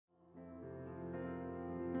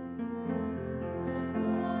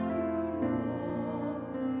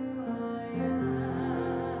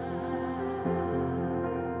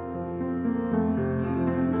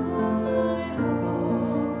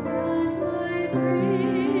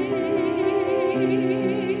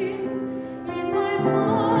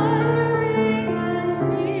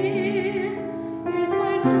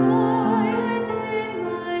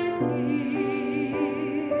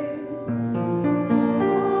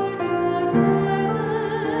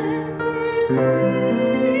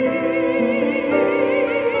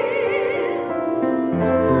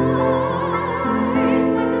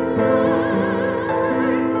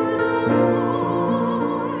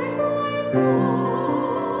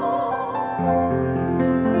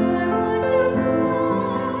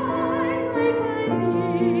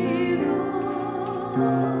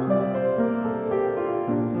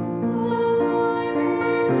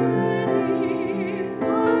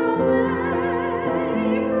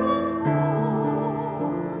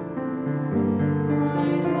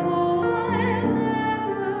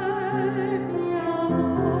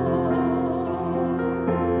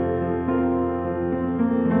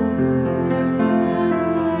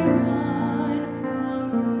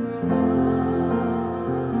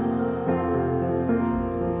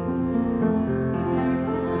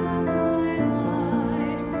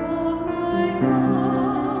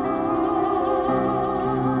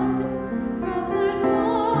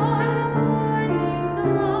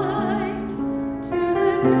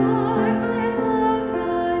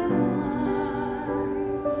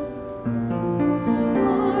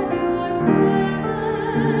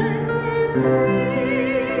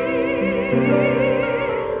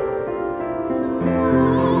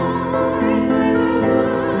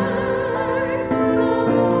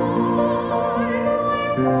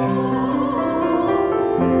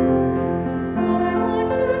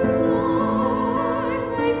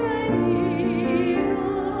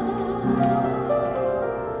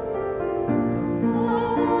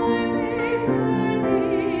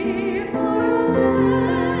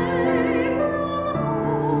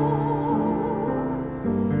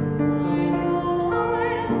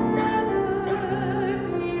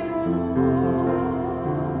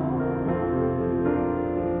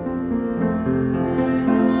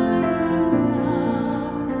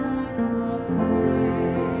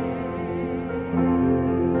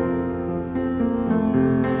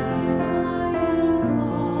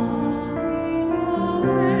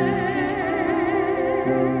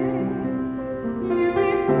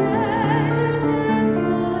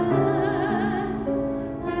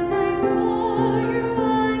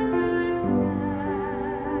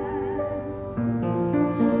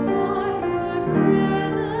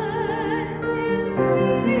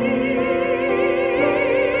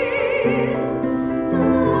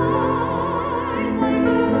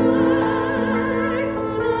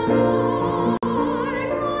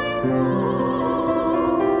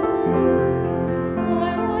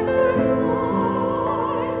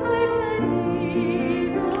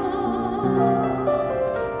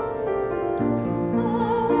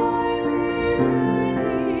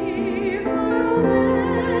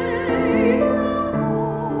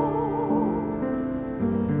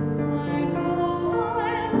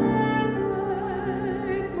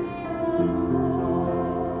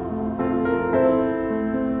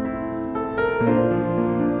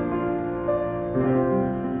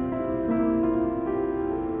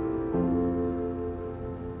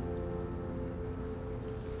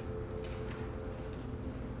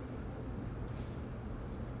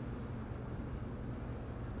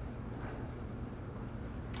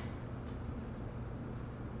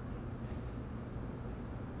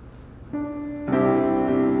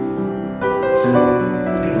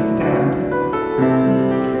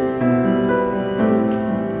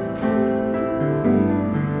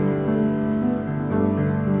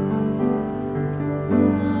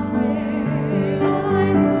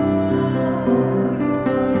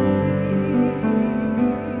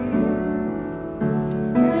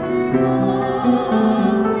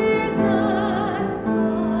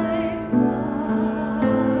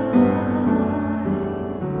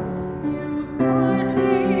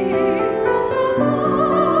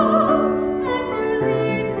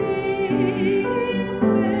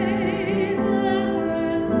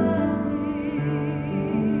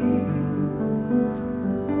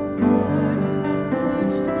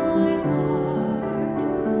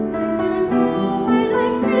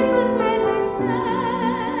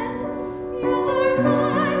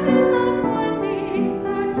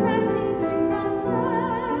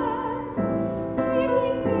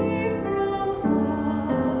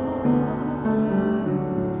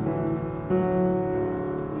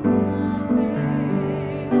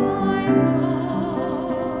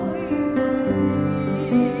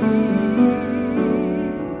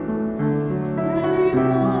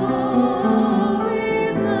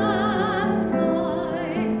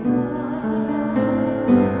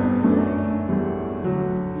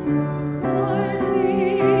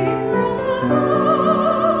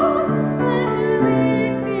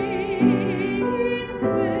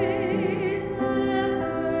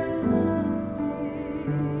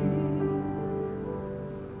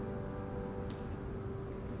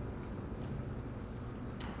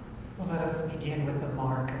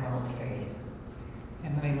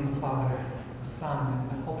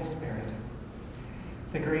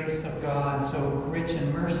The grace of God, so rich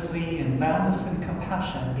in mercy and boundless in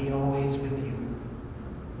compassion, be always with you.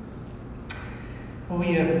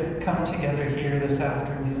 We have come together here this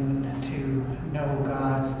afternoon to know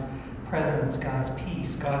God's presence, God's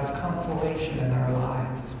peace, God's consolation in our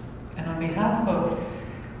lives. And on behalf of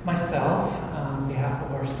myself, on behalf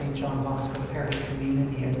of our St. John Bosco Parish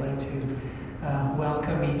community, I'd like to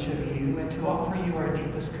welcome each of you and to offer you our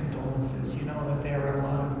deepest condolences. You know that there are a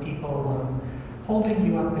lot of people holding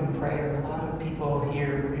you up in prayer. A lot of people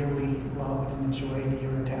here really loved and enjoyed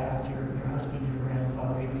your dad, your husband, your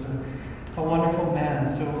grandfather. He was a wonderful man,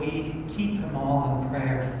 so we keep him all in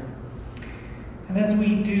prayer. And as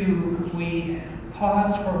we do, we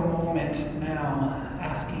pause for a moment now,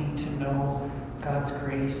 asking to know God's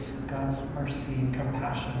grace, God's mercy and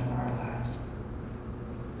compassion in our lives.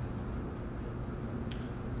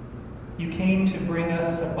 You came to bring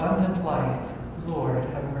us abundant life. Lord,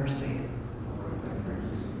 have mercy.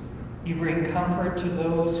 You bring comfort to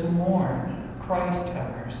those who mourn. Christ,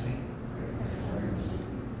 have mercy.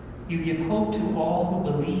 You give hope to all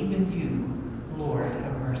who believe in you. Lord,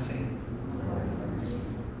 have mercy.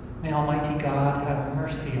 May Almighty God have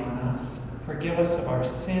mercy on us, forgive us of our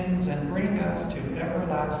sins, and bring us to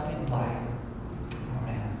everlasting life.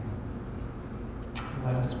 Amen.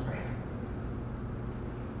 Let us pray.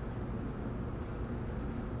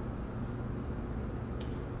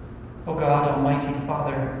 O God, Almighty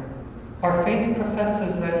Father, our faith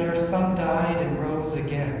professes that your Son died and rose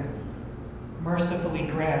again. Mercifully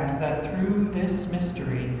grant that through this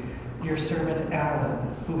mystery, your servant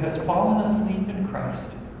Allan, who has fallen asleep in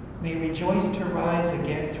Christ, may rejoice to rise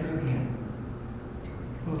again through him,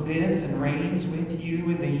 who lives and reigns with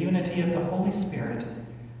you in the unity of the Holy Spirit,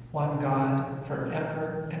 one God,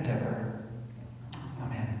 forever and ever.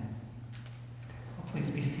 Amen. Well,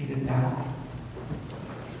 please be seated now.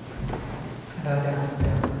 And I'd ask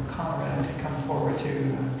Conrad to come forward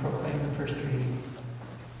to proclaim the first reading.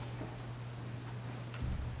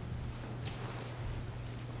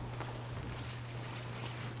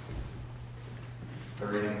 A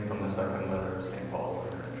reading from the second letter of St. Paul to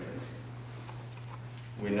the Corinthians.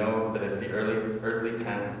 We know that if the earthly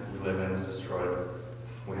tent we live in is destroyed,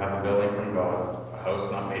 we have a building from God, a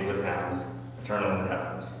house not made with hands, eternal in the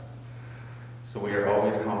heavens. So we are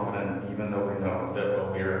always confident, even though we know that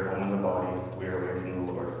while we are at home in the body, we are away from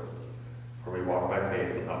the Lord. For we walk by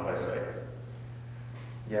faith, not by sight.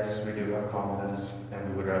 Yes, we do have confidence, and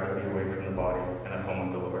we would rather be away from the body and at home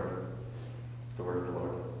with the Lord. The word of the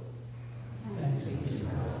Lord. Thanks be to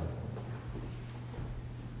God.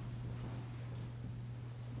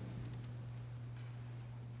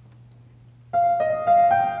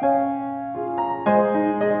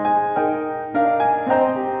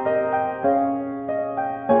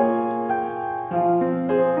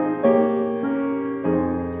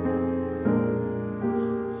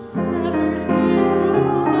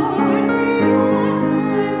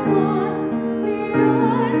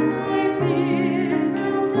 Beyond my fears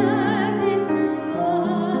from death into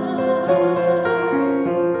life.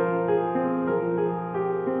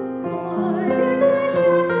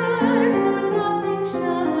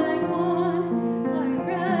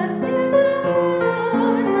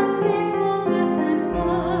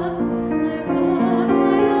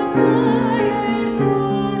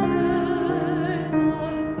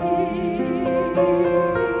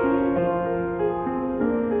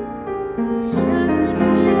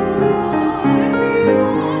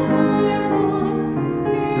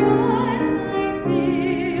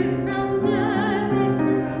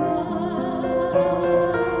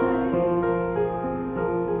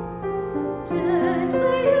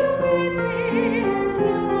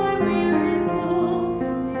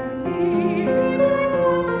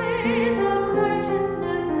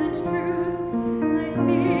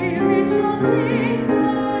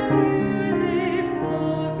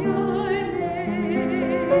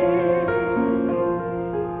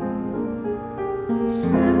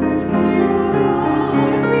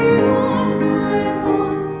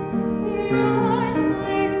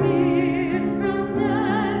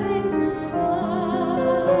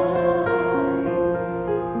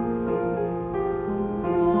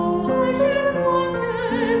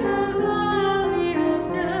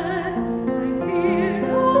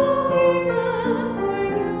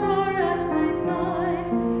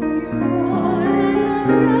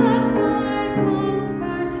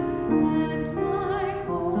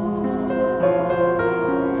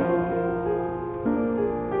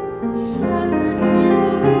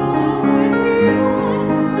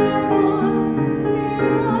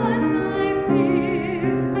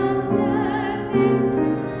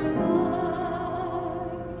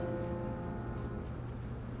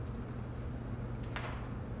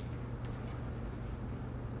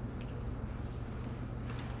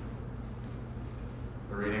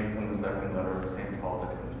 the second letter of St. Paul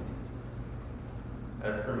to Timothy.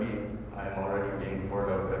 As for me, I am already being poured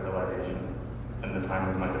out as a libation, and the time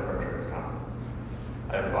of my departure has come.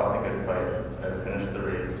 I have fought the good fight, I have finished the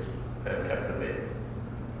race, I have kept the faith.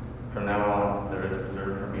 From now on, there is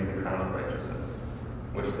reserved for me the crown of righteousness,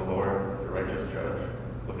 which the Lord, the righteous judge,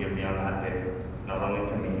 will give me on that day, not only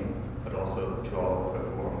to me, but also to all who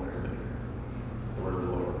have borne praise of you. The word of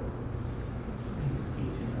the Lord. Thanks be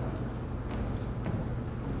to God.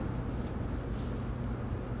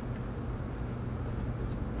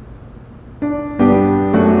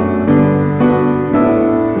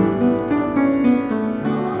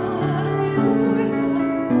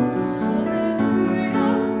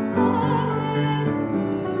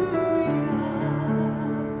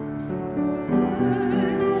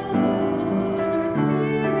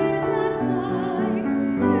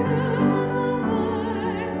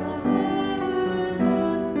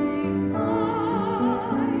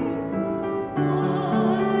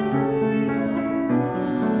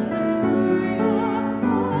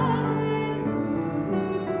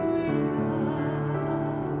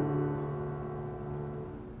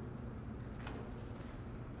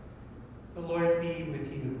 The Lord be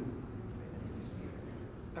with you.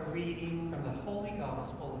 A reading from the Holy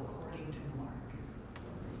Gospel according to Mark.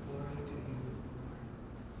 Glory to you.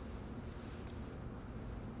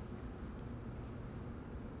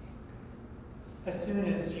 As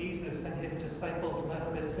soon as Jesus and his disciples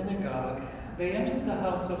left the synagogue, they entered the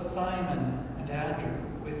house of Simon and Andrew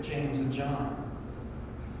with James and John.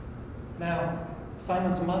 Now,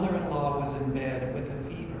 Simon's mother-in-law was in bed with a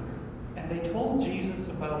fever, and they told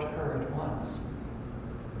Jesus about her at once.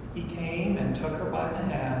 He came and took her by the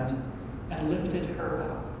hand and lifted her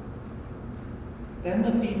up. Then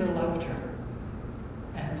the fever left her,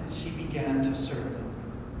 and she began to serve them.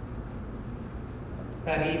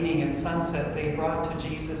 That evening at sunset, they brought to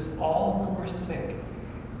Jesus all who were sick,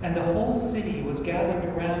 and the whole city was gathered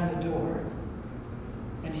around the door.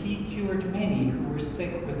 And he cured many who were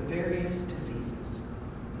sick with various diseases.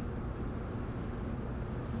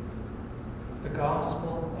 The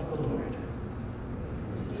Gospel of the Lord.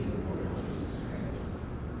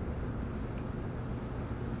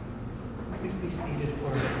 Please be seated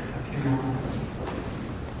for a few moments.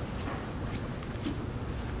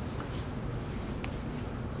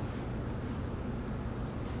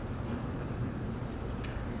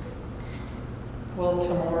 Well,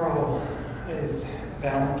 tomorrow is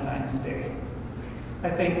Valentine's Day. I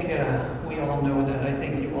think we all know that. I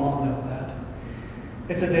think you all know that.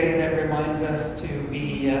 It's a day that reminds us to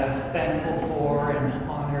be thankful for and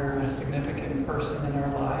honor a significant person in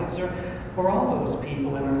our lives, or all those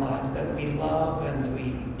people in our lives that we love and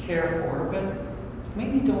we care for, but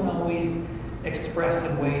maybe don't always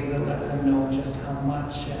express in ways that let them know just how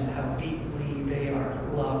much and how deeply they are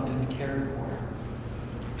loved and cared for.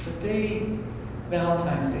 The day,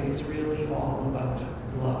 Valentine's Day, is really all about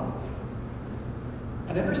love.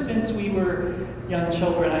 And ever since we were young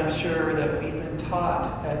children, I'm sure that we've been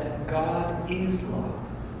taught that God is love.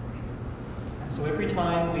 And so every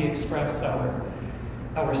time we express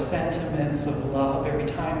our sentiments of love, every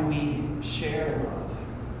time we share love,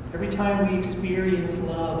 every time we experience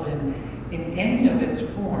love in any of its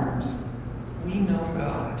forms, we know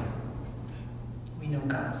God. We know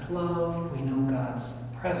God's love, we know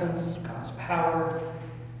God's presence, God's power.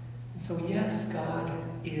 And so yes, God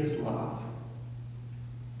is love.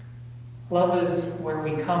 Love is where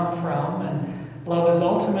we come from, and love is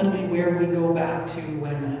ultimately where we go back to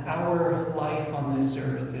when our life on this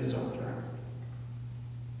earth is over.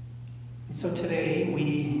 And so today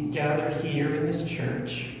we gather here in this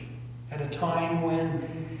church at a time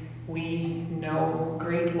when we know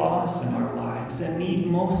great loss in our lives and need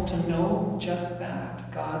most to know just that,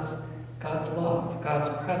 God's love, God's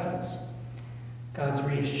presence, God's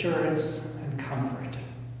reassurance and comfort.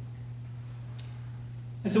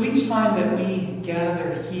 And so each time that we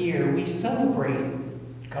gather here, we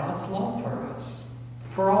celebrate God's love for us,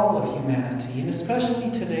 for all of humanity, and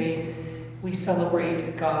especially today, we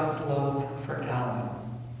celebrate God's love for Allan.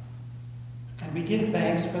 And we give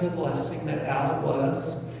thanks for the blessing that Al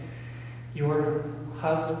was, your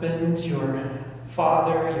husband, your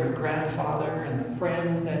father, your grandfather, and the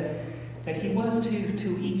friend that he was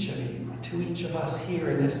to each of you, to each of us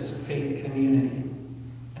here in this faith community.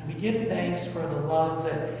 And we give thanks for the love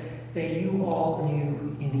that you all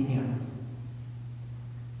knew in him.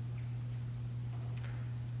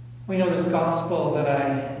 We know this gospel that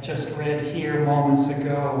I just read here moments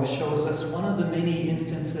ago shows us one of the many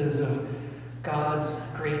instances of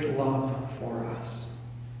God's great love for us.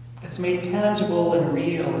 It's made tangible and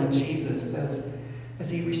real in Jesus as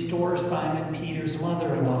he restores Simon Peter's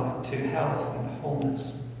mother-in-law to health and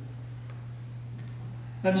wholeness.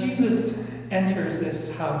 Now Jesus enters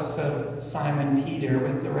this house of Simon Peter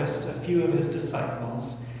with a few of his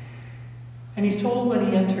disciples. And he's told when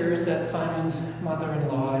he enters that Simon's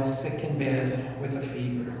mother-in-law is sick in bed with a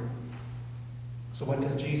fever. So what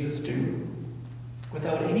does Jesus do?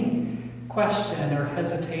 Without any question or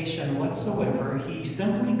hesitation whatsoever, he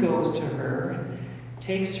simply goes to her and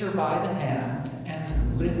takes her by the hand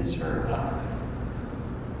and lifts her up.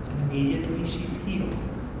 And immediately she's healed.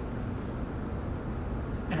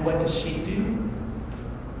 And what does she do?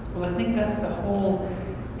 Well, I think that's the whole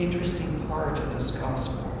interesting part of this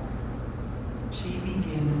gospel. She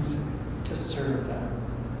begins to serve them.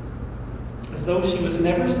 As though she was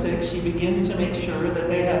never sick, she begins to make sure that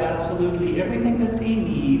they have absolutely everything that they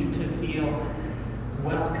need to feel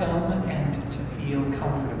welcome and to feel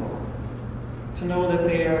comfortable. To know that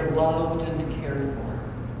they are loved and cared for.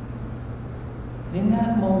 In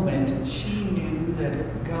that moment, she knew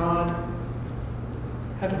that God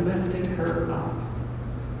had lifted her up.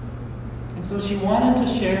 And so she wanted to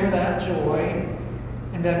share that joy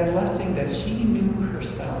and that blessing that she knew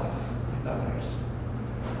herself with others.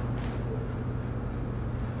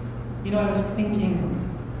 You know, I was thinking,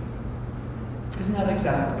 isn't that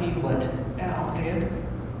exactly what Al did?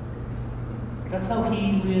 That's how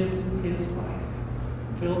he lived his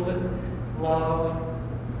life, filled with love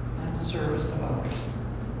and service of others.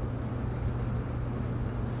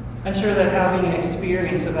 I'm sure that having an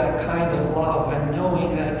experience of that kind of love and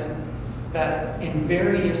knowing that in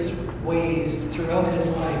various ways throughout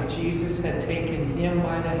his life, Jesus had taken him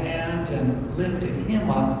by the hand and lifted him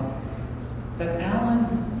up, that Allan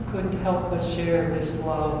couldn't help but share this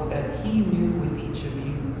love that he knew with each of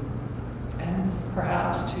you, and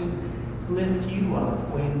perhaps to lift you up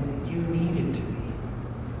when you needed to be.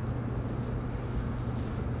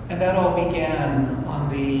 And that all began on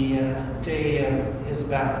the day of his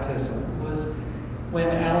baptism, was when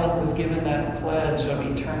Allan was given that pledge of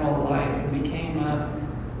eternal life and became a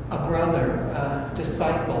brother, a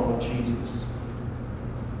disciple of Jesus.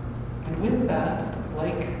 And with that,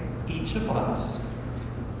 like each of us,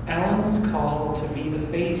 Allan was called to be the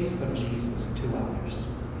face of Jesus to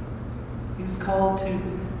others. He was called to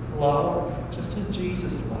love just as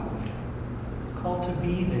Jesus loved, called to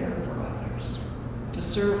be there for others, to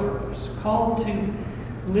serve others, called to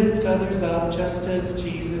lift others up just as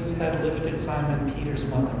Jesus had lifted Simon Peter's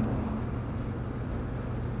mother-in-law.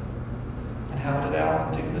 And how did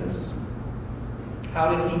Allan do this?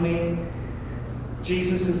 How did he make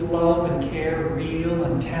Jesus' love and care real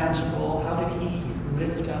and tangible? How did he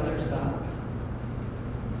lift others up?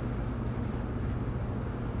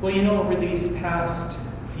 Well, you know, over these past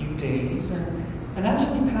few days and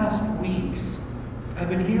actually past weeks, I've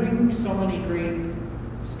been hearing so many great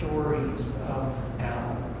stories of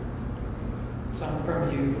Allan. Some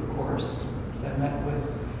from you, of course, as I met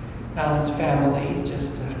with Allan's family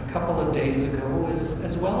just a couple of days ago,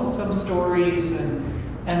 as well as some stories and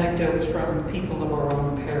anecdotes from people of our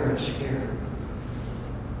own parish here.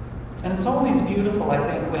 And it's always beautiful, I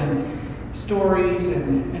think, when stories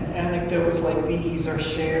and anecdotes like these are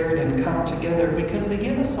shared and come together, because they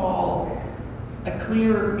give us all a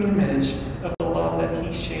clear image of the love that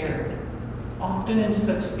he shared, often in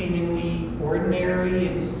such seemingly ordinary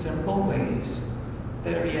and simple ways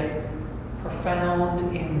that are yet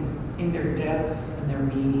profound in their depth and their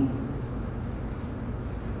meaning.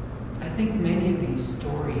 I think many of these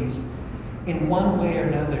stories, in one way or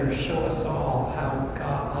another, show us all how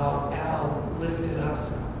Al lifted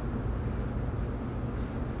us up.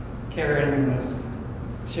 Karen was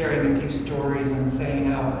sharing a few stories and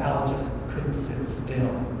saying how Al just couldn't sit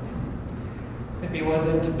still. If he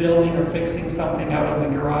wasn't building or fixing something out in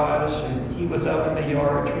the garage, and he was out in the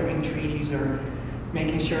yard trimming trees or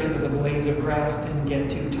making sure that the blades of grass didn't get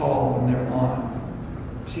too tall on their lawn.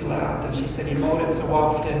 She laughed and she said he mowed it so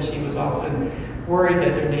often, she was often worried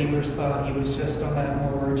that their neighbors thought he was just on that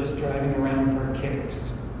mower, just driving around for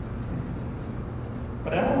kicks.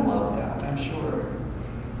 But Al loved that, I'm sure.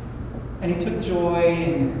 And he took joy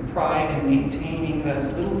and pride in maintaining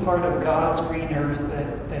this little part of God's green earth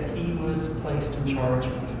that he was placed in charge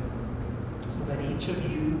of, so that each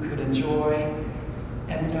of you could enjoy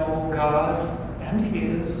and know God's and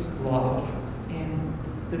his love in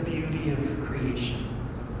the beauty of creation.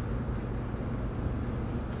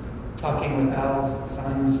 Talking with Al's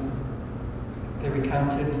sons, they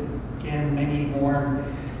recounted again many warm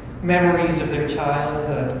memories of their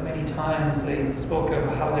childhood. Many times they spoke of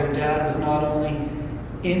how their dad was not only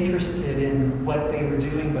interested in what they were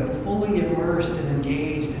doing, but fully immersed and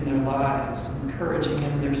engaged in their lives, encouraging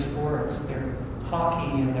them in their sports, their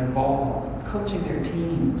hockey and their ball, coaching their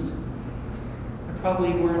teams. There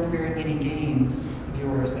probably weren't very many games of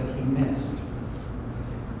yours that he missed.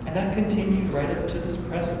 And that continued right up to this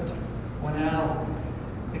present, when Al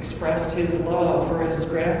expressed his love for his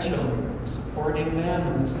grandchildren, supporting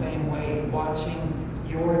them in the same way, watching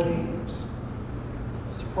your games,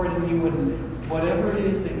 supporting you in whatever it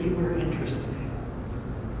is that you were interested in.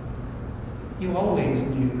 You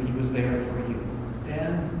always knew he was there for you,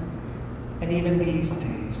 then and even these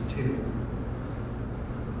days too.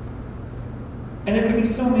 And there could be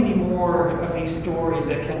so many more of these stories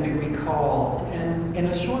that can be recalled. And in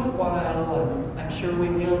a short while, I'm sure we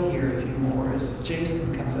will hear a few more as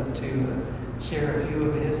Jason comes up to share a few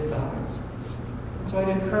of his thoughts. And so I'd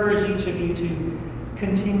encourage each of you to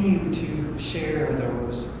continue to share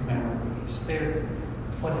those memories. They're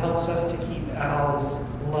what helps us to keep Al's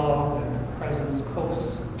love and presence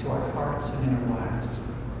close to our hearts and in our lives.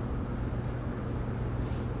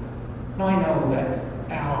 Now I know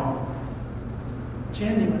that Al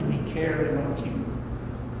genuinely cared about you.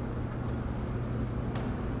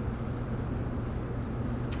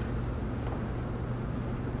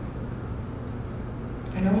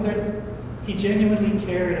 I know that he genuinely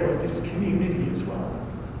cared about this community as well.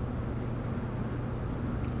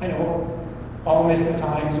 I know almost the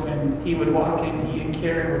times when he would walk in, he and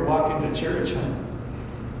Karen would walk into church on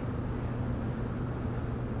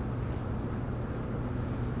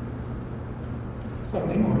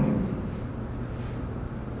Sunday morning.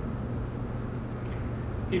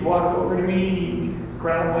 He'd walk over to me, he'd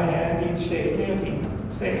grab my hand, he'd shake it,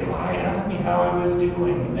 he'd say hi, ask me how I was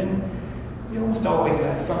doing, and then he almost always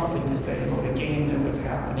had something to say about a game that was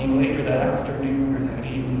happening later that afternoon or that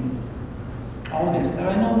evening. I'll miss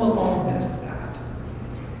that. I know we'll all miss that.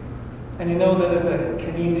 And I know that as a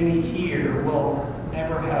community here, we'll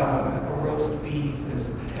never have a roast beef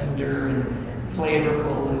as tender and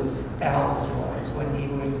flavorful as Al's was when he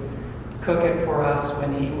would cook it for us,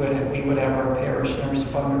 when we would have our parishioners'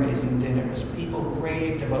 fundraising dinners. People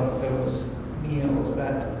raved about those meals,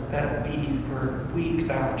 that beef for weeks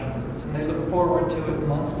afterwards, and they looked forward to it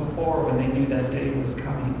months before when they knew that day was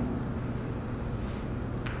coming.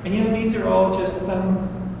 And you know, these are all just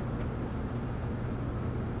some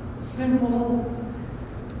simple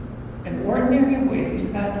and ordinary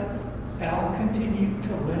ways that Al continued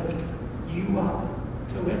to lift you up,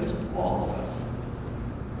 to lift all of us.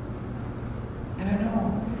 And I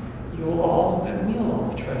know you'll all, that we'll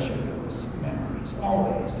all treasure those memories,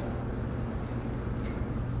 always.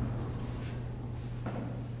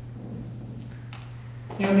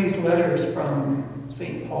 You know, these letters from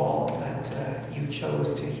St. Paul that you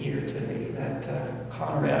chose to hear today, that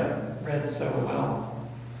Conrad read so well,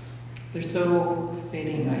 they're so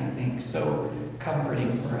fitting, I think, so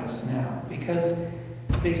comforting for us now, because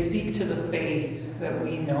they speak to the faith that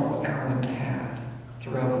we know Allan had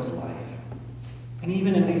throughout his life. And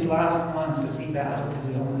even in these last months as he battled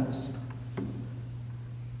his illness.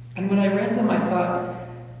 And when I read them, I thought,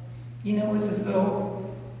 you know, it's as though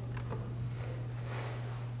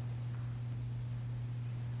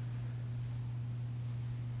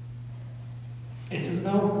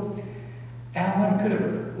Allan could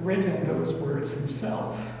have written those words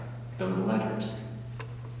himself, those letters,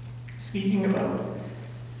 speaking about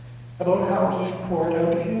how he poured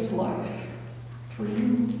out his life for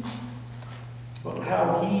you, about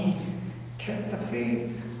how he kept the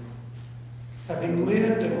faith, having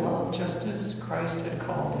lived and loved just as Christ had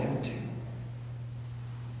called him to.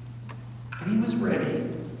 And he was ready.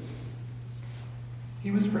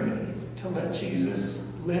 He was ready to let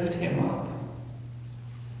Jesus lift him up.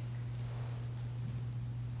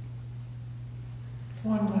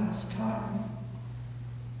 One last time,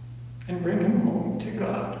 and bring him home to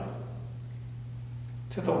God,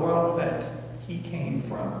 to the love that he came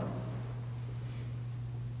from.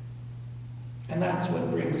 And that's what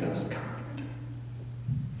brings us comfort.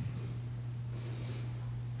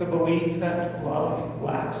 The belief that love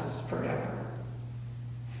lasts forever.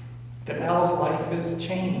 That Al's life is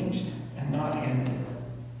changed and not ended.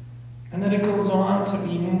 And that it goes on to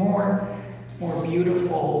be more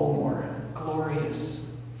beautiful, more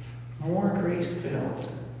glorious, more grace-filled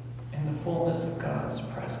in the fullness of God's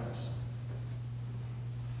presence.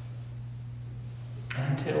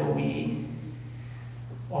 Until we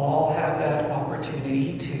all have that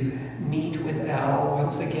opportunity to meet with Al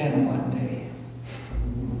once again one day.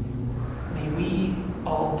 May we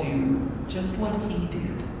all do just what he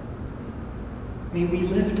did. May we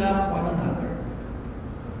lift up one another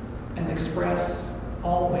and express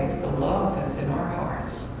always the love that's in our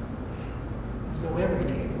hearts, as though every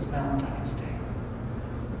day was Valentine's Day.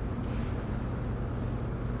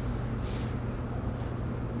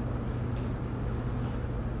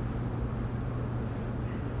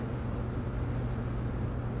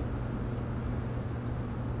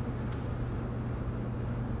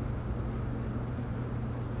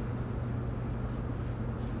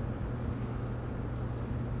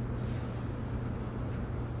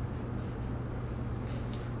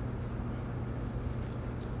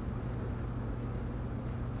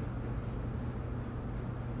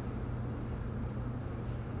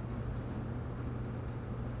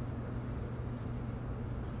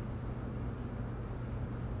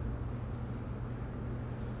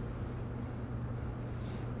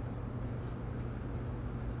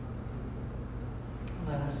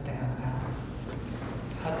 us stand now.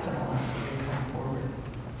 Hudson, I'll ask you to come forward.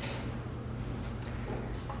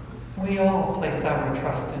 We all place our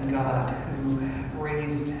trust in God, who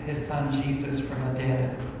raised his Son Jesus from the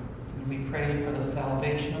dead. And we pray for the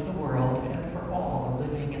salvation of the world and for all the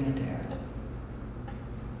living and the dead.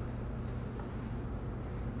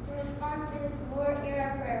 The response is, Lord, hear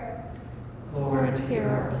our prayer. Lord, hear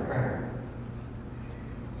our prayer.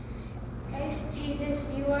 Christ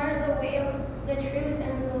Jesus, you are the way of the truth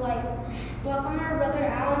and the life. Welcome our brother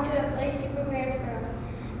Allan to a place you prepared for him,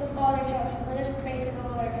 the Father's house. Let us pray to the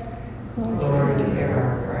Lord. Lord, hear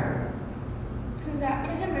our prayer. In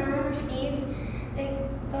baptism, Allan received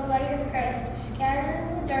the light of Christ.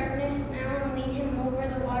 Scatter the darkness now and lead him over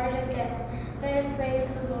the waters of death. Let us pray to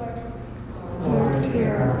the Lord. Lord,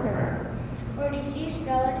 hear our prayer. For deceased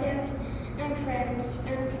relatives and friends,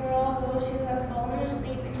 and for all those who have fallen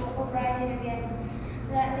asleep in hope of rising again,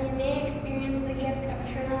 that they may experience the gift of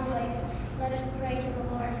eternal life, let us pray to the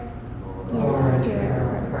Lord. Lord, hear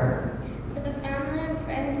our prayer. For the family and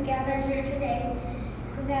friends gathered here today,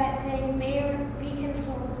 that they may be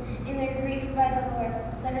consoled in their grief by the Lord,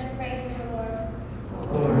 let us pray to the Lord.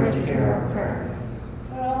 Lord, hear our prayer.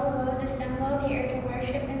 For all those assembled here to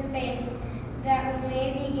worship in faith, that we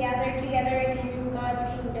may be gathered together again in God's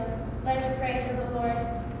kingdom, let us pray to the Lord.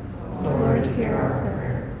 Lord, hear our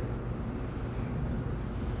prayer.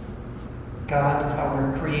 God,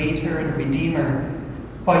 our Creator and Redeemer,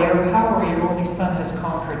 by your power your only Son has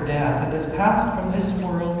conquered death and has passed from this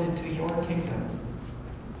world into your kingdom.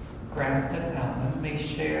 Grant that Allan may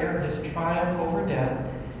share his triumph over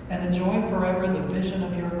death and enjoy forever the vision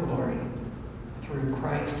of your glory. Through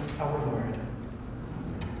Christ our Lord.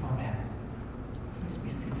 Amen. Please be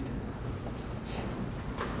seated.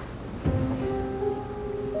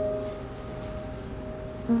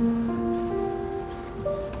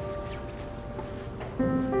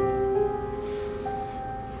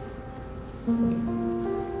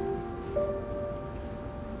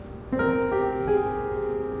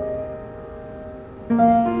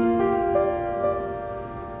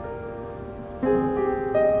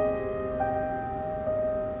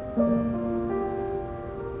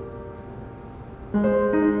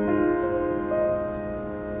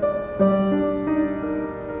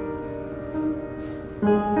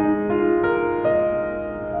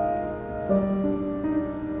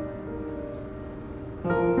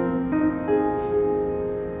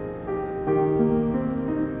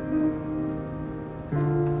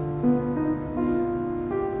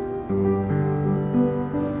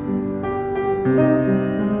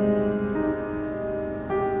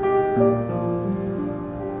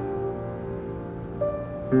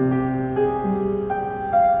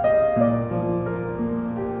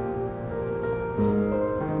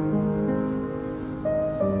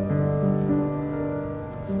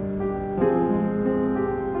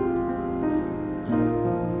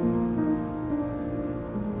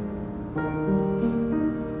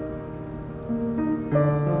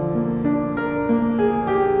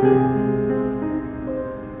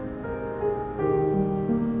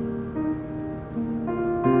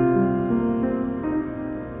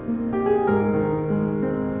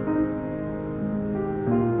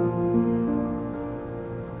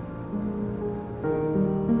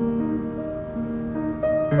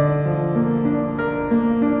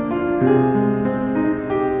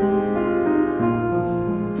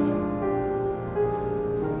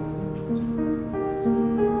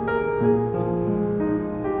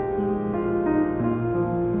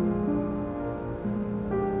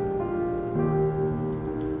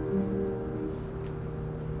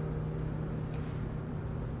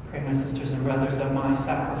 My sisters and brothers, that my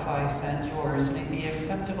sacrifice and yours may be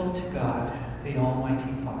acceptable to God, the Almighty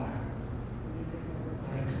Father.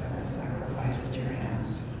 Lord, accept the sacrifice at your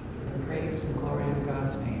hands for the praise and glory of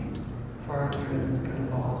God's name, for our good and the good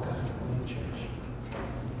of all God's holy church.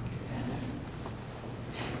 Please stand.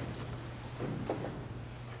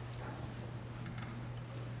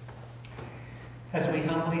 As we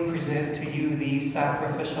humbly present to you these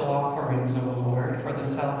sacrificial offerings, O Lord, for the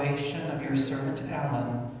salvation of your servant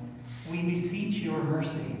Allan, we beseech your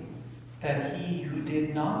mercy, that he who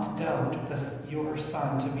did not doubt your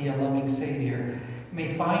Son to be a loving Savior may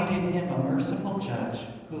find in him a merciful judge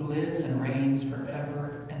who lives and reigns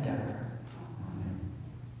forever and ever. Amen.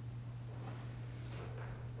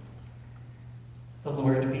 The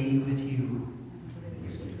Lord be with you.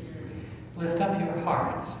 Lift up your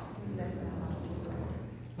hearts.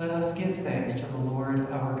 Let us give thanks to the Lord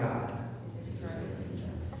our God.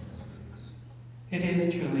 It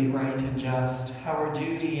is truly right and just, our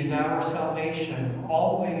duty and our salvation,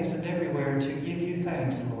 always and everywhere to give you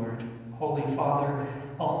thanks, Lord, Holy Father,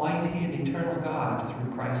 Almighty and eternal God,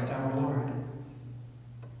 through Christ our Lord.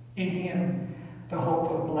 In him, the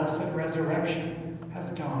hope of blessed resurrection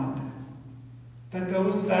has dawned, that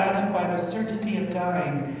those saddened by the certainty of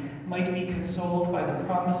dying might be consoled by the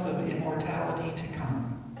promise of immortality to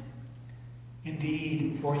come.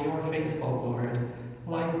 Indeed, for your faithful, Lord,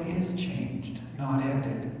 life is changed, not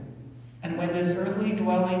ended. And when this earthly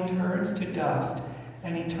dwelling turns to dust,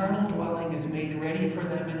 an eternal dwelling is made ready for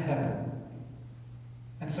them in heaven.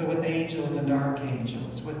 And so with angels and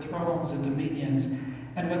archangels, with thrones and dominions,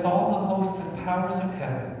 and with all the hosts and powers of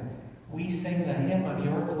heaven, we sing the hymn of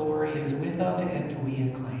your glory as without end we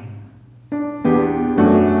acclaim.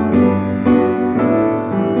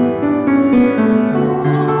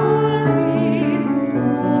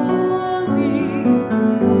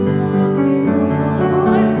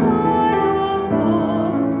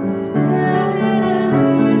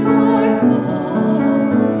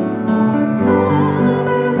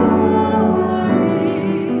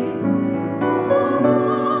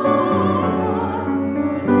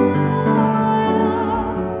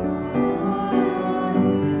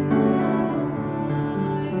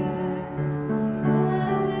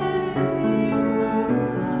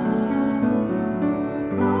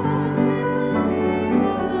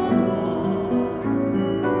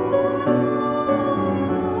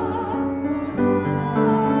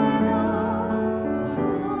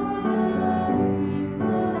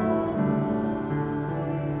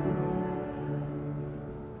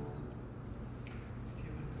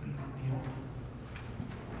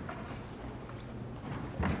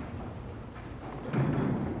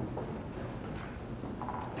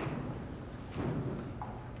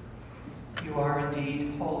 You are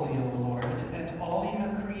indeed holy, O Lord, and all you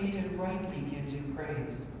have created rightly gives you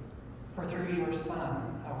praise. For through your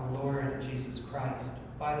Son, our Lord Jesus Christ,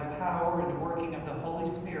 by the power and working of the Holy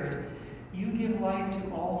Spirit, you give life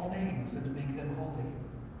to all things and make them holy.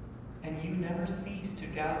 And you never cease to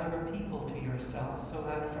gather a people to yourself, so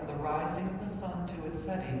that from the rising of the sun to its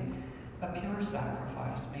setting, a pure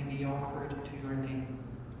sacrifice may be offered to your name.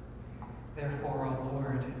 Therefore, O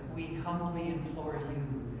Lord, we humbly implore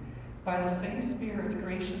you, by the same Spirit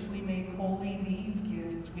graciously make holy these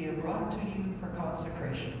gifts we have brought to you for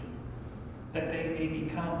consecration, that they may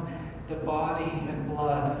become the body and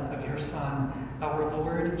blood of your Son, our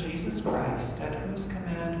Lord Jesus Christ, at whose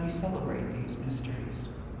command we celebrate these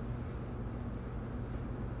mysteries.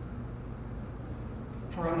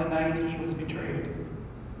 For on the night he was betrayed,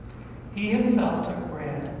 he himself took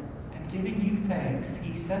bread, and giving you thanks,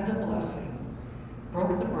 he said a blessing,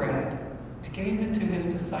 broke the bread, and gave it to his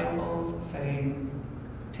disciples, saying,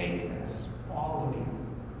 "Take this, all of you,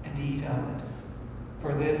 and eat of it,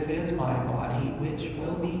 for this is my body, which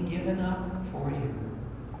will be given up for you."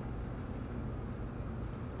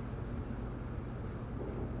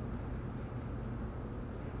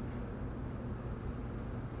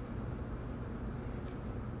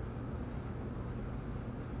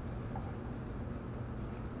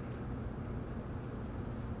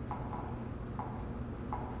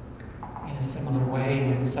 In a similar way,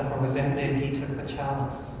 when supper was ended, he took the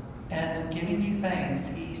chalice, and giving you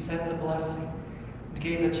thanks, he said the blessing, and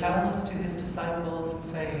gave the chalice to his disciples,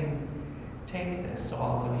 saying, "Take this,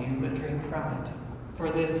 all of you, and drink from it, for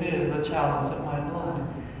this is the chalice of my blood,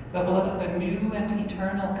 the blood of the new and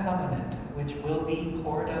eternal covenant, which will be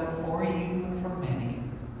poured out for you and for many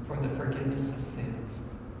for the forgiveness of sins.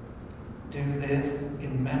 Do this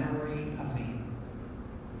in memory of me."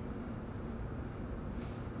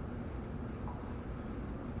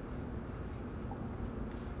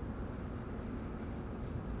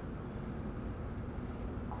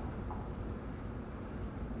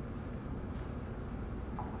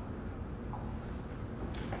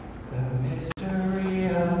 Mystery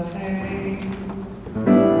of faith.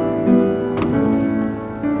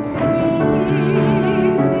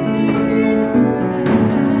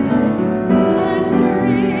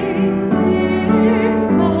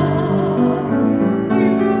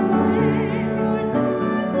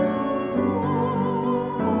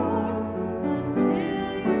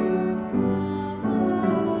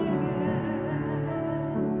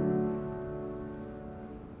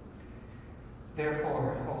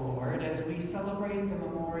 Therefore, O Lord, as we celebrate the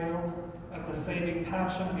memorial of the saving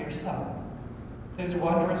passion of your Son, his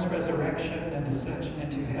wondrous resurrection and ascension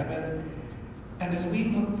into heaven, and as we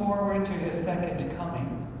look forward to his second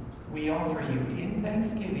coming, we offer you in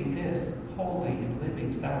thanksgiving this holy and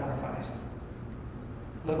living sacrifice.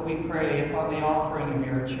 Look, we pray, upon the offering of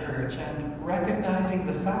your church, and recognizing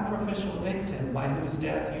the sacrificial victim by whose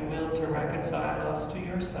death you willed to reconcile us to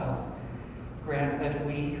yourself, Grant that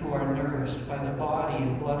we who are nourished by the body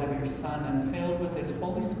and blood of your Son and filled with his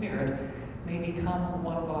Holy Spirit may become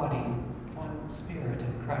one body, one spirit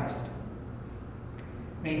in Christ.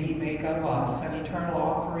 May he make of us an eternal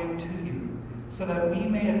offering to you, so that we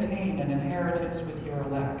may obtain an inheritance with your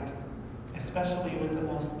elect, especially with the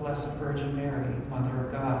most blessed Virgin Mary, Mother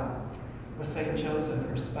of God, with Saint Joseph,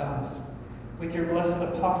 her spouse, with your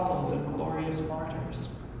blessed apostles and glorious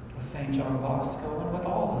martyrs, with Saint John Bosco, and with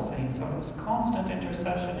all the saints on whose constant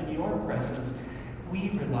intercession in your presence we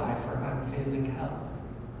rely for unfailing help.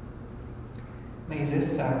 May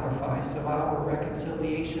this sacrifice of our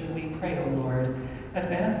reconciliation, we pray, O Lord,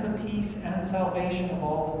 advance the peace and salvation of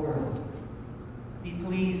all the world. Be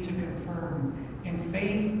pleased to confirm in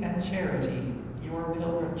faith and charity your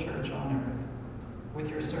pilgrim church on earth, with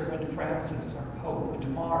your servant Francis, our Pope,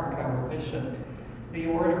 and Mark, our Bishop, the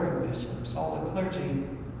order of bishops, all the clergy,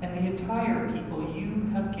 and the entire people you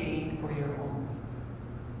have gained for your own.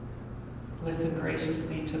 Listen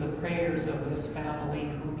graciously to the prayers of this family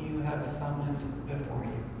whom you have summoned before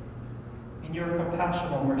you. In your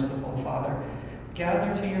compassion, O merciful Father,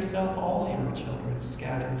 gather to yourself all your children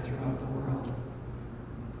scattered throughout the world.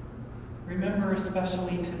 Remember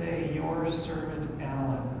especially today your servant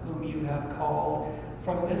Allan, whom you have called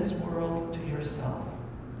from this world to yourself.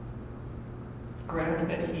 Grant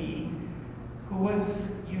that he, who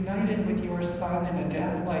was united with your Son in a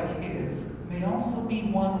death like his, may also be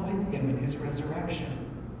one with him in his resurrection,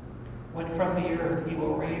 when from the earth he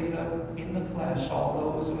will raise up in the flesh all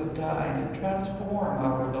those who have died and transform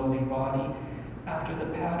our lowly body after the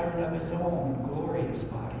pattern of his own glorious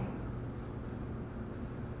body.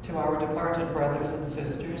 To our departed brothers and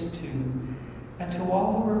sisters too, and to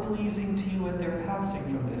all who are pleasing to you at their passing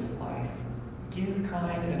from this life, give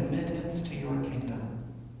kind admittance to your kingdom.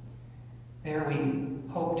 There we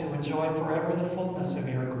hope to enjoy forever the fullness of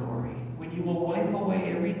your glory, when you will wipe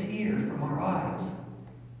away every tear from our eyes.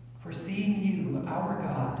 For seeing you, our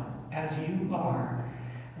God, as you are,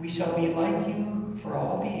 we shall be like you for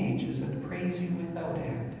all the ages and praise you without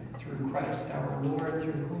end, through Christ our Lord,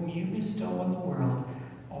 through whom you bestow on the world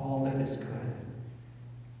all that is good.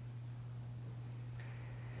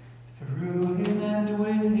 Through him and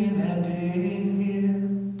with him and in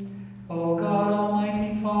him, O God,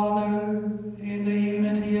 Almighty Father, in the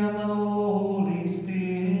unity of the Holy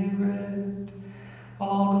Spirit,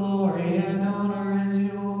 all glory and honor is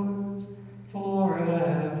yours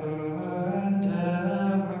forever and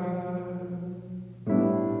ever.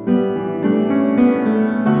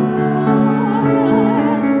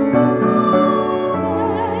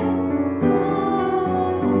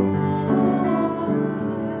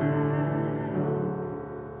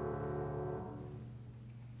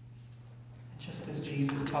 Just as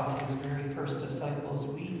Jesus taught his very first disciples,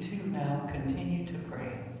 we too now continue to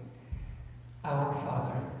pray. Our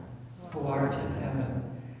Father, who art in heaven,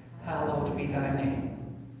 hallowed be thy name.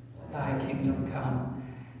 Thy kingdom come,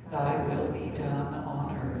 thy will be done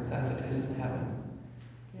on earth as it is in heaven.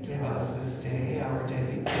 Give us this day our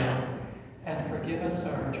daily bread, and forgive us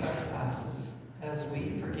our trespasses, as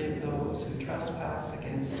we forgive those who trespass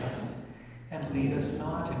against us. And lead us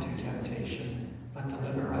not into temptation, but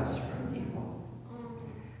deliver us from evil.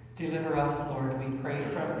 Deliver us, Lord, we pray,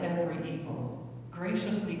 from every evil.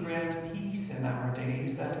 Graciously grant peace in our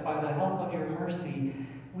days, that by the help of your mercy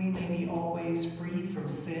we may be always free from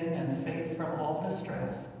sin and safe from all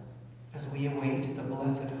distress, as we await the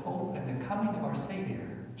blessed hope and the coming of our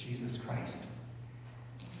Savior, Jesus Christ.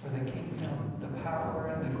 For the kingdom, the power,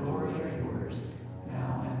 and the glory are yours,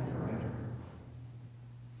 now and forever.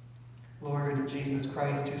 Lord Jesus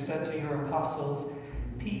Christ, who said to your apostles,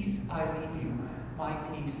 "Peace I leave you, my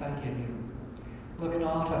peace I give you," look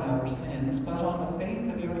not on our sins, but on the faith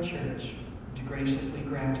of your church, and graciously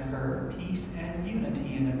grant her peace and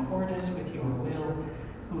unity in accordance with your will,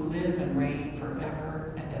 who live and reign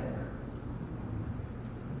forever and ever.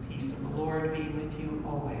 The peace of the Lord be with you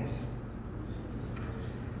always.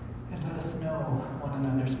 And let us know one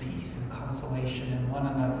another's peace and consolation in one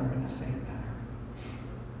another in a safe manner.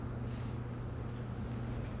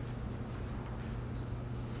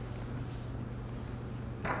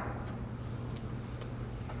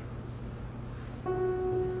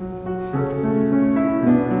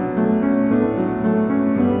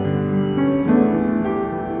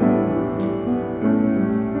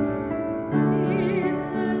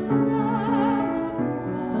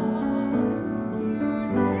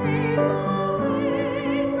 Take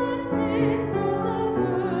away the sins of the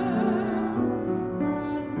world.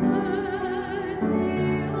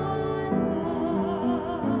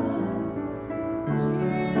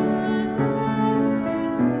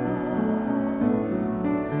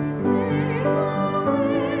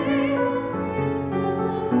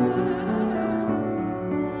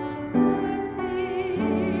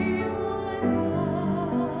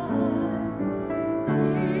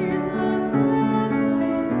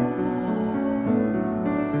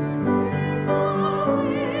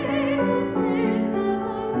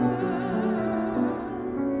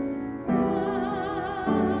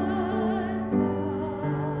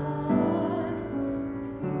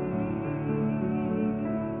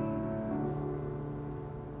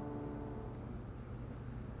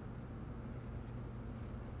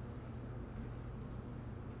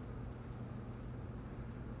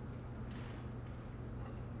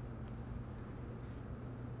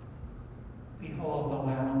 Behold the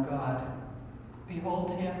Lamb of God. Behold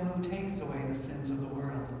him who takes away the sins of the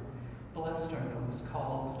world. Blessed are those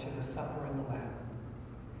called to the supper of the Lamb.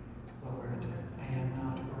 Lord, I am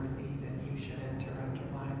not worthy that you should enter under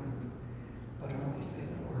my roof, but only say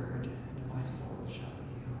the word, and my soul shall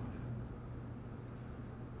be healed.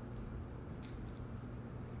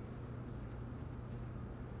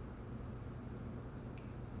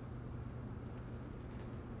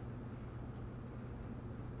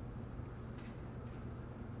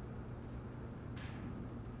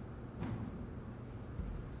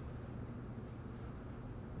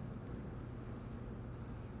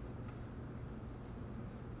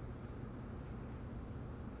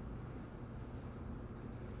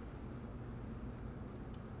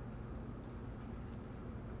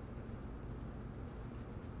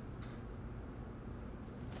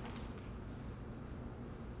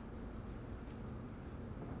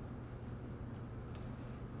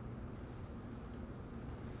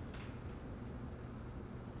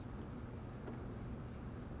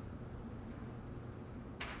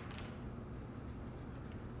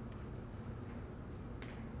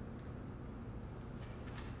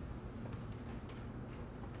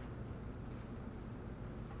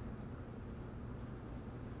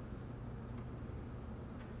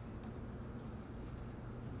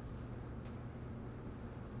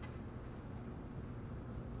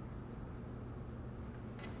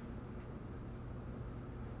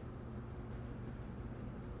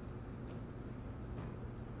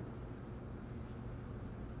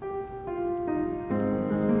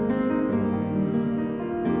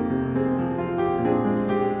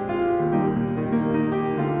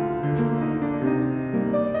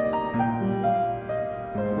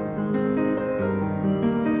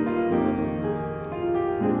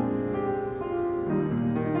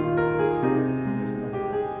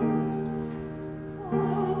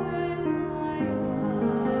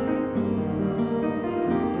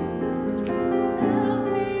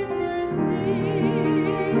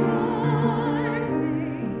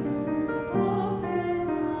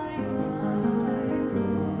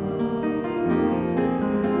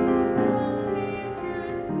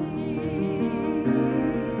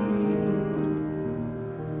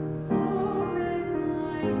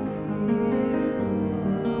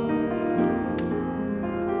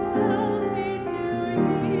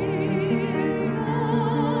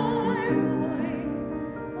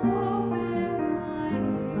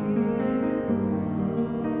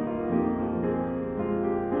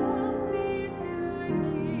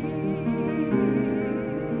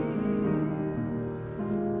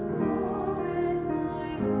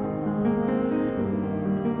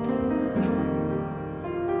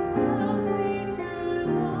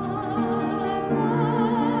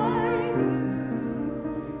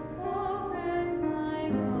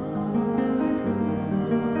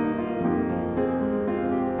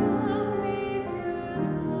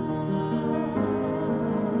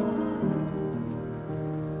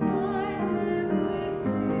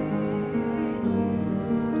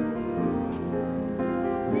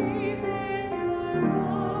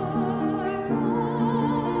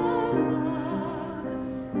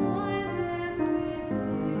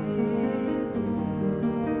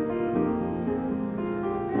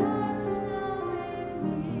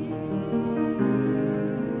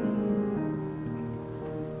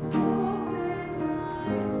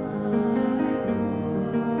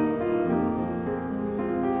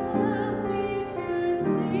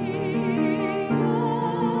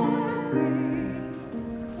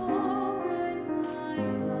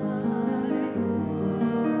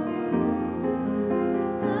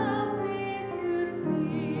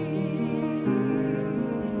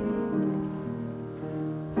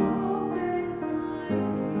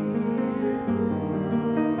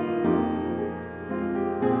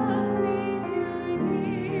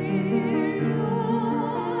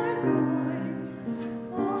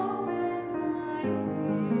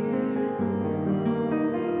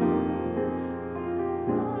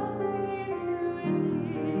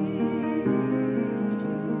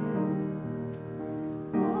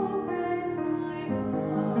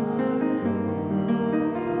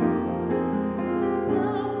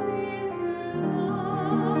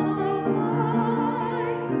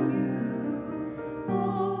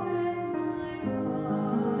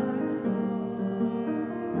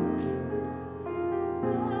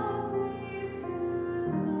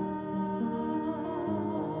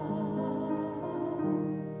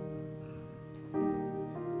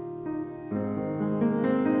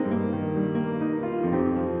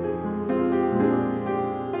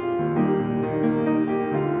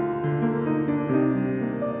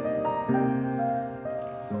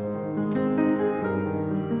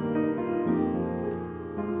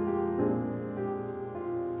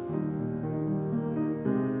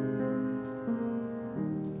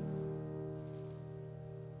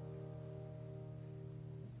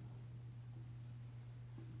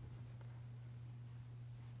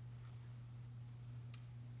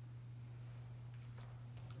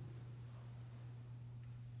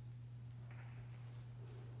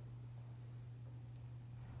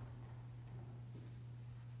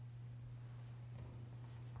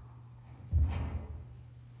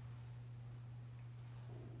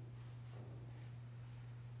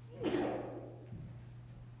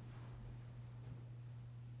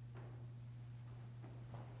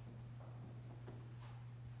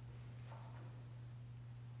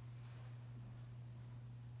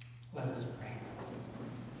 Let us pray.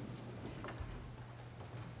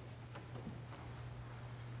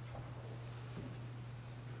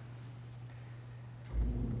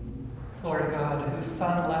 Lord God, whose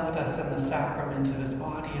Son left us in the sacrament of his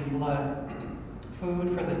body and blood, food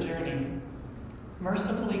for the journey,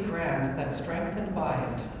 mercifully grant that, strengthened by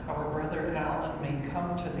it, our brother Allan may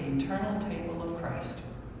come to the eternal table of Christ,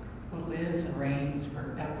 who lives and reigns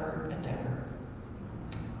forever and ever.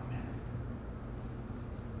 Amen.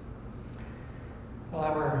 Well,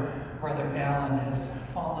 our brother Allan has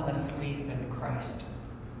fallen asleep in Christ.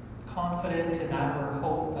 Confident in our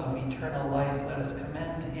hope of eternal life, let us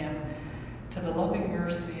commend him to the loving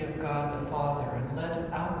mercy of God the Father, and let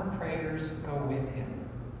our prayers go with him.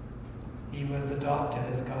 He was adopted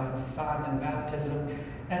as God's Son in baptism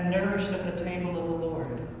and nourished at the table of the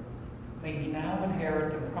Lord. May he now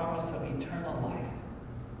inherit the promise of eternal life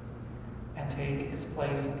and take his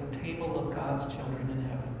place at the table of God's children in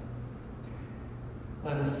heaven.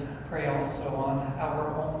 Let us pray also on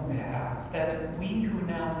our own behalf, that we who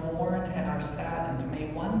now mourn and are saddened may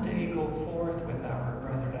one day go forth with our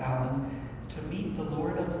brother Allan to meet the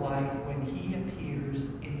Lord of life when he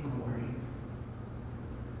appears in glory.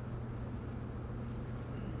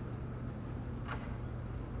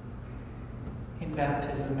 In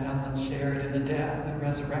baptism, Allan shared in the death and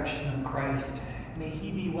resurrection of Christ. May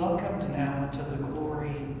he be welcomed now into the glory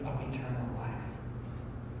of eternal life.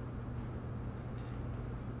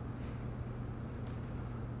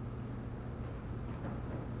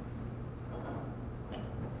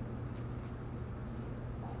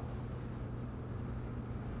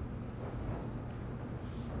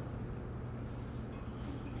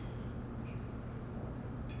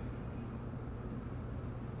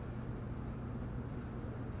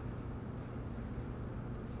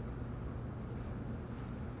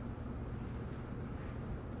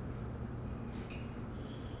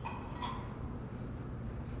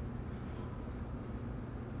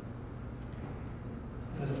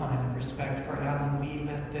 As a sign of respect for Allan, we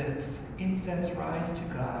let this incense rise to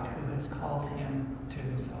God, who has called him to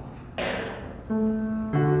himself.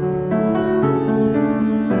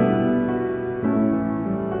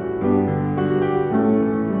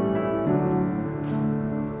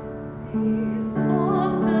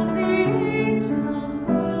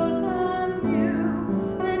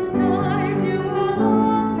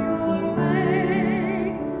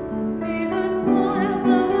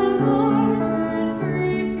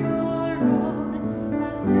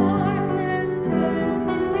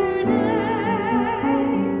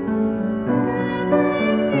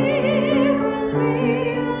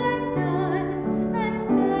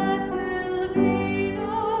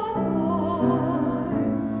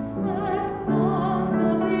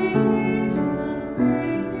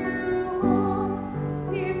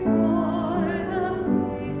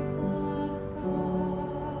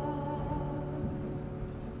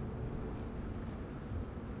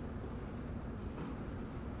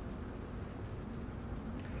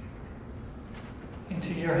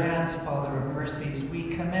 Into your hands, Father of mercies, we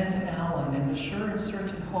commend Allan in the sure and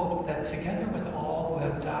certain hope that together with all who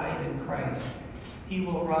have died in Christ, he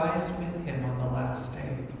will rise with him on the last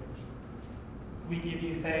day. We give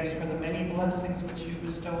you thanks for the many blessings which you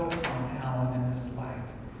bestowed upon Allan in this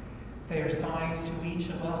life. They are signs to each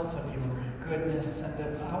of us of your goodness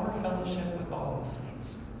and of our fellowship with all the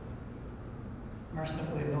saints.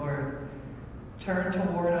 Mercifully, Lord, turn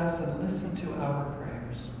toward us and listen to our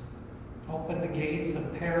prayers. Open the gates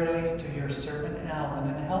of paradise to your servant Allan,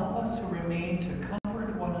 and help us who remain to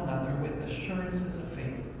comfort one another with assurances of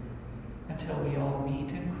faith, until we all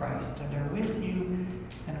meet in Christ and are with you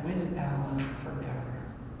and with Allan forever.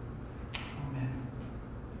 Amen.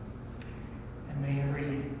 And may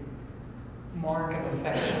every mark of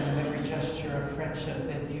affection and every gesture of friendship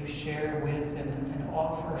that you share with and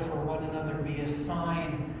offer for one another be a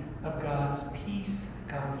sign of God's peace,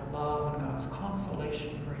 God's love, and God's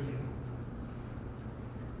consolation for you.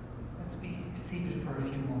 Let's be seated for a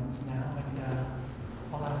few moments now, and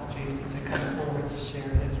I'll ask Jason to come forward to share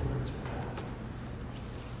his words with us.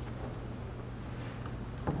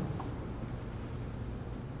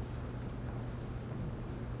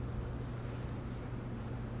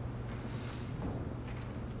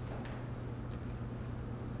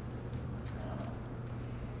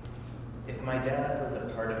 If my dad was a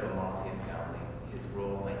part of a mafia family, his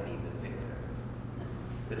role might be the fixer.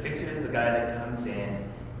 The fixer is the guy that comes in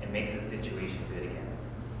and makes the situation good again.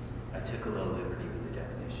 I took a little liberty with the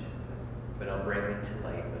definition, but I'll bring it to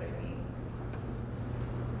light what I mean.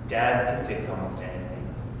 Dad can fix almost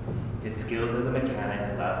anything. His skills as a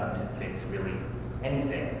mechanic allowed him to fix really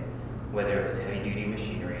anything, whether it was heavy-duty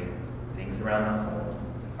machinery, things around the home,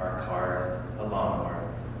 our cars, a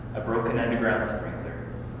lawnmower, a broken underground sprinkler,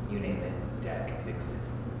 you name it, Dad can fix it.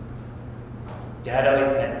 Dad always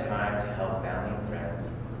had time to help family and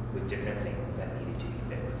friends with different things that needed to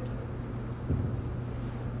be fixed.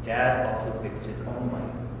 Dad also fixed his own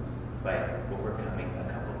life by overcoming a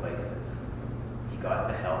couple vices. He got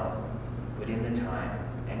the help, put in the time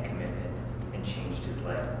and commitment, and changed his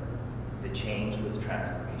life. The change was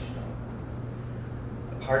transformational.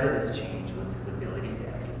 A part of this change was his ability to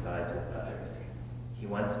empathize with others. He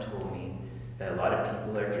once told me that a lot of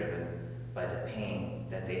people are driven by the pain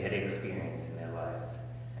that they had experienced in their lives,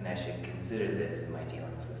 and I should consider this in my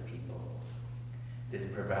dealings with people.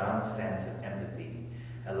 This profound sense of empathy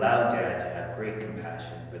allowed Dad to have great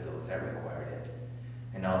compassion for those that required it,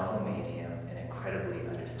 and also made him an incredibly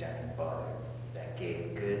understanding father that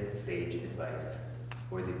gave good, sage advice,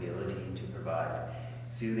 or the ability to provide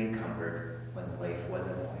soothing comfort when life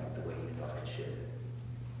wasn't going the way you thought it should.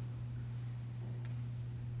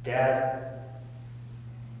 Dad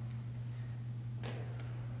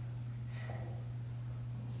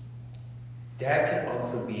can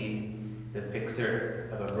also be the fixer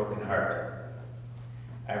of a broken heart.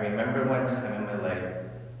 I remember one time in my life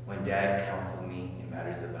when Dad counseled me in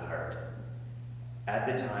matters of the heart. At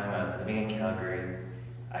the time, I was living in Calgary.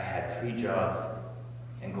 I had 3 jobs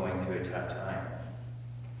and going through a tough time.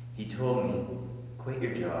 He told me, quit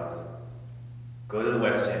your jobs, go to the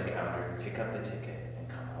WestJet counter, pick up the ticket, and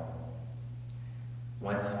come home.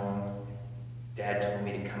 Once home, Dad told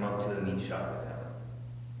me to come out to the meat shop with him.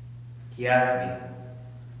 He asked me,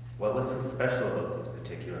 what was so special about this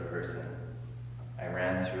particular person? I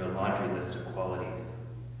ran through a laundry list of qualities.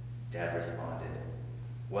 Dad responded,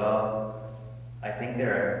 well, I think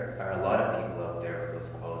there are a lot of people out there with those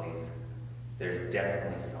qualities. There's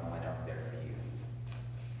definitely someone out there for you.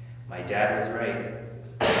 My dad was right.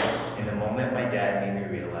 In the moment, my dad made me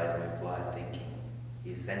realize my flawed thinking.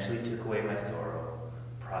 He essentially took away my sorrow,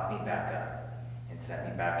 propped me back up, and sent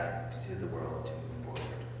me back into the world to move forward.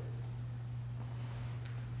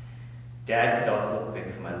 Dad could also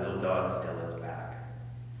fix my little dog Stella's back.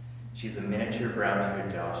 She's a miniature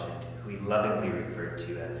brown-haired Dachshund who he lovingly referred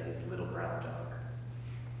to as his little brown dog.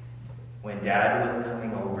 When Dad was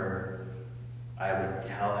coming over, I would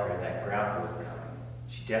tell her that Grandpa was coming.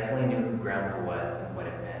 She definitely knew who Grandpa was and what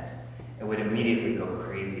it meant, and would immediately go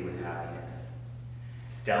crazy with happiness.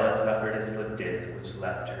 Stella suffered a slip disc which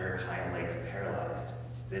left her hind legs paralyzed.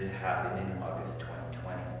 This happened in August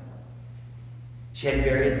 2020. She had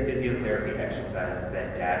various physiotherapy exercises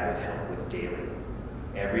that Dad would help with daily.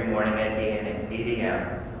 Every morning at 8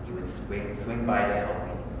 a.m., he would swing by to help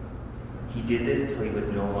me. He did this till he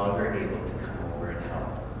was no longer able to come over and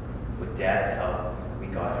help. With Dad's help, we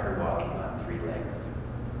got her walking on 3 legs.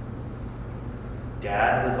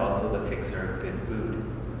 Dad was also the fixer of good food.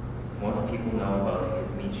 Most people know about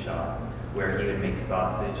his meat shop, where he would make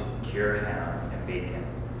sausage, cured ham, and bacon.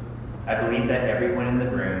 I believe that everyone in the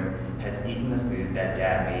room has eaten the food that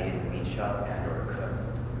Dad made in the meat shop and/or cooked.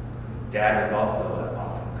 Dad was also an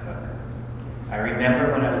awesome cook. I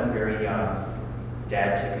remember when I was very young,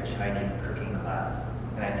 Dad took a Chinese cooking class,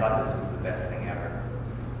 and I thought this was the best thing ever.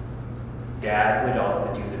 Dad would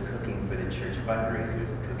also do the cooking for the church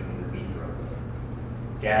fundraisers, cooking the beef roasts.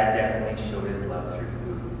 Dad definitely showed his love through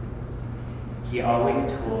food. He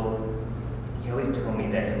always told me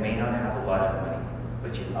that you may not have a lot of money,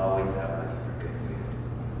 but you always have money for good food.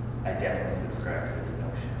 I definitely subscribe to this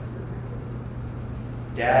notion.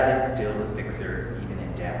 Dad is still the fixer even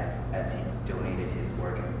in death, as he donated his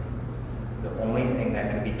organs. The only thing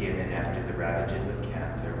that could be given after the ravages of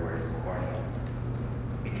cancer were his corneas.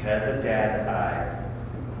 Because of Dad's eyes,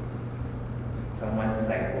 someone's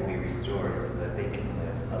sight will be restored so that they can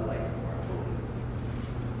live a life more fully.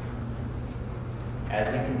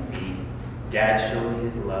 As you can see, Dad showed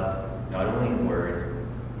his love not only in words,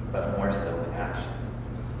 but more so in action.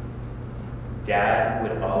 Dad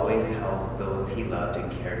would always help those he loved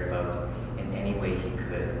and cared about in any way he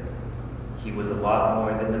could. He was a lot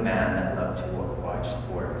more than the man that loved to watch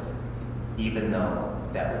sports, even though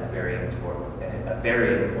that was a very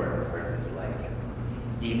important part of his life.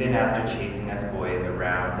 Even after chasing us boys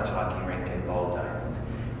around the hockey rink and ball diamonds,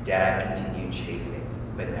 Dad continued chasing,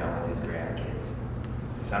 but now with his grandkids.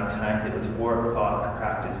 Sometimes it was 4 o'clock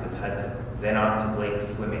practice with Hudson, then off to Blake's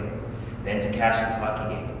swimming, then to Cash's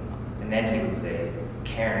hockey game. And then he would say,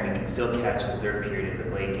 Karen, we can still catch the 3rd period of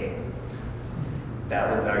the Blake game.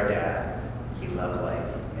 That was our Dad. He loved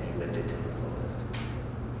life, and he lived it to the fullest.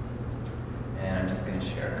 And I'm just going to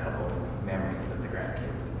share a couple memories of the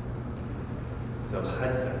grandkids. So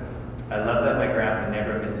Hudson, I love that my grandpa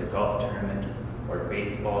never missed a golf tournament, or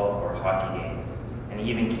baseball, or hockey game. and he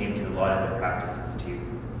even came to a lot of the practices too.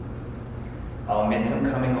 I'll miss him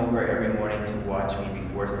coming over every morning to watch me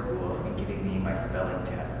before school and giving me my spelling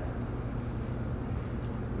test.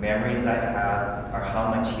 Memories I have are how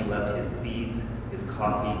much he loved his seeds, his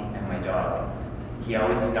coffee, and my dog. He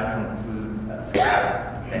always snuck him food, scraps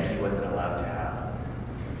that he wasn't allowed to have.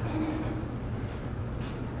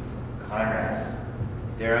 Conrad,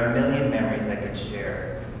 there are a million memories I could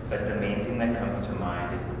share, but the main thing that comes to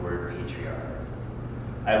mind is the word patriarch.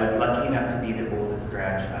 I was lucky enough to be the oldest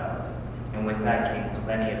grandchild, and with that came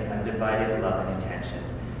plenty of undivided love and attention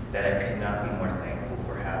that I could not be more thankful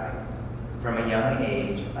for having. From a young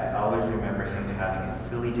age, I always remember him having a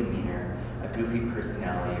silly demeanor, a goofy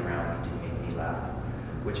personality around me to make me laugh,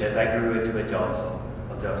 which as I grew into adulthood,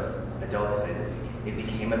 it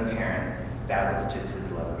became apparent that was just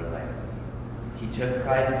his love for life. He took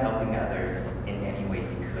pride in helping others in any way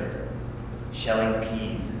he could, shelling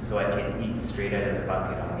peas so I could eat straight out of the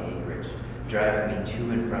bucket on the acreage, driving me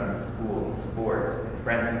to and from school, sports, and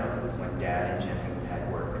friends' houses when Dad and Jim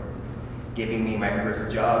had work, giving me my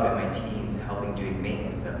first job at my teams, helping doing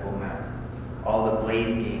maintenance at Womack, all the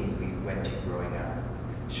Blades games we went to growing up,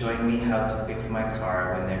 showing me how to fix my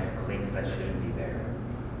car when there's clinks that shouldn't be there.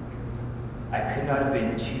 I could not have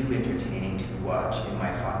been too entertaining to watch in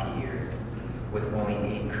my hockey years, with only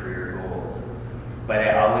 8 career goals, but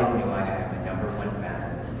I always knew I had my #1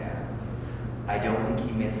 fan in the stands. I don't think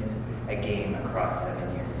he missed a game across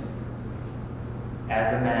 7 years.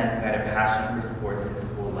 As a man who had a passion for sports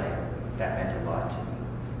his whole life, that meant a lot to me.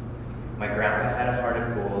 My grandpa had a heart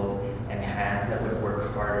of gold and hands that would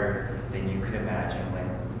work harder than you could imagine when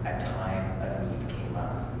a time of need came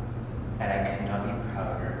up, and I could not be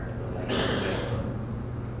prouder of the life he lived.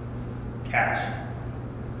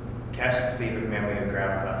 Cash's favorite memory of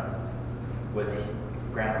Grandpa was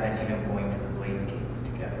Grandpa and him going to the Blades games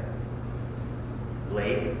together.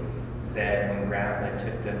 Blake said when Grandpa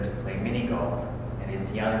took them to play mini golf and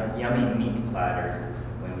his yummy meat platters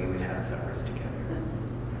when we would have suppers together.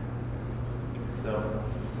 So,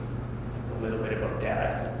 that's a little bit about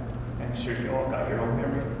Dad. I'm sure you all got your own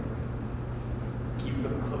memories. Keep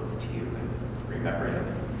them close to you and remember them.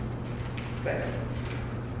 Thanks.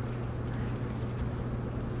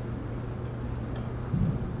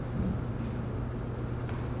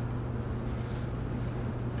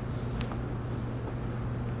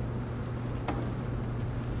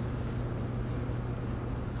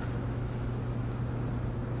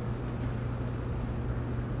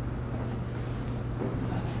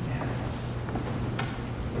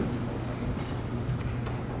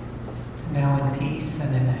 Now in peace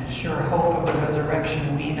and in sure hope of the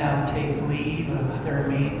resurrection, we now take leave of the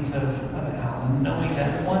remains of Allan, knowing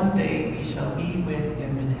that one day we shall be with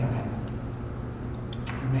him in heaven.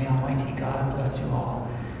 May Almighty God bless you all,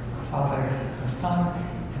 the Father, the Son,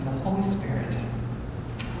 and the Holy Spirit.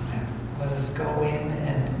 Amen. Let us go in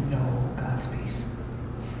and know God's peace.